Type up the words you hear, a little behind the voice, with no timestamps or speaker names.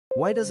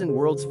Why doesn't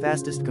world's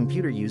fastest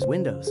computer use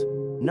Windows?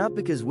 Not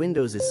because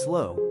Windows is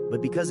slow, but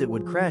because it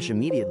would crash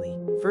immediately.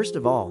 First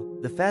of all,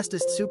 the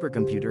fastest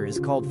supercomputer is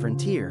called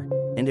Frontier,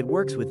 and it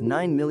works with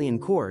 9 million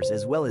cores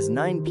as well as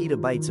 9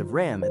 petabytes of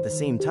RAM at the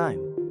same time.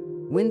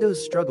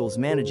 Windows struggles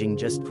managing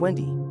just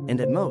 20,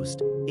 and at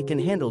most, it can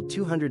handle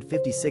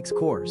 256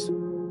 cores.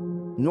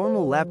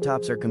 Normal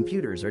laptops or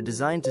computers are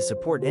designed to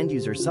support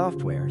end-user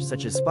software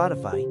such as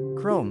Spotify,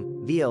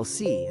 Chrome,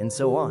 VLC, and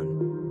so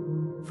on.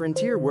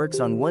 Frontier works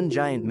on one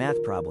giant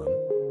math problem,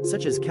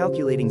 such as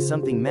calculating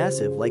something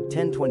massive like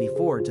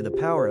 1024 to the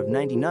power of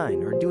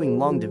 99 or doing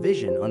long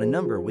division on a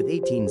number with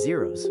 18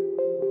 zeros.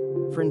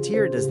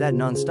 Frontier does that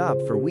non-stop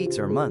for weeks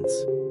or months.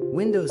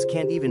 Windows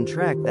can't even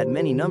track that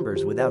many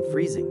numbers without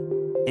freezing.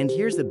 And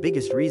here's the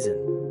biggest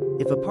reason.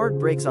 If a part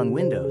breaks on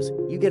Windows,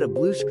 you get a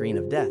blue screen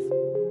of death.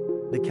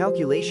 The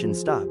calculation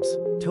stops.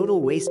 Total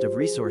waste of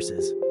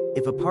resources.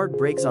 If a part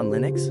breaks on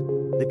Linux,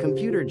 the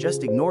computer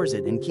just ignores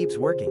it and keeps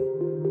working.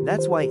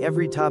 That's why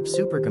every top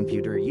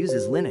supercomputer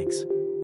uses Linux.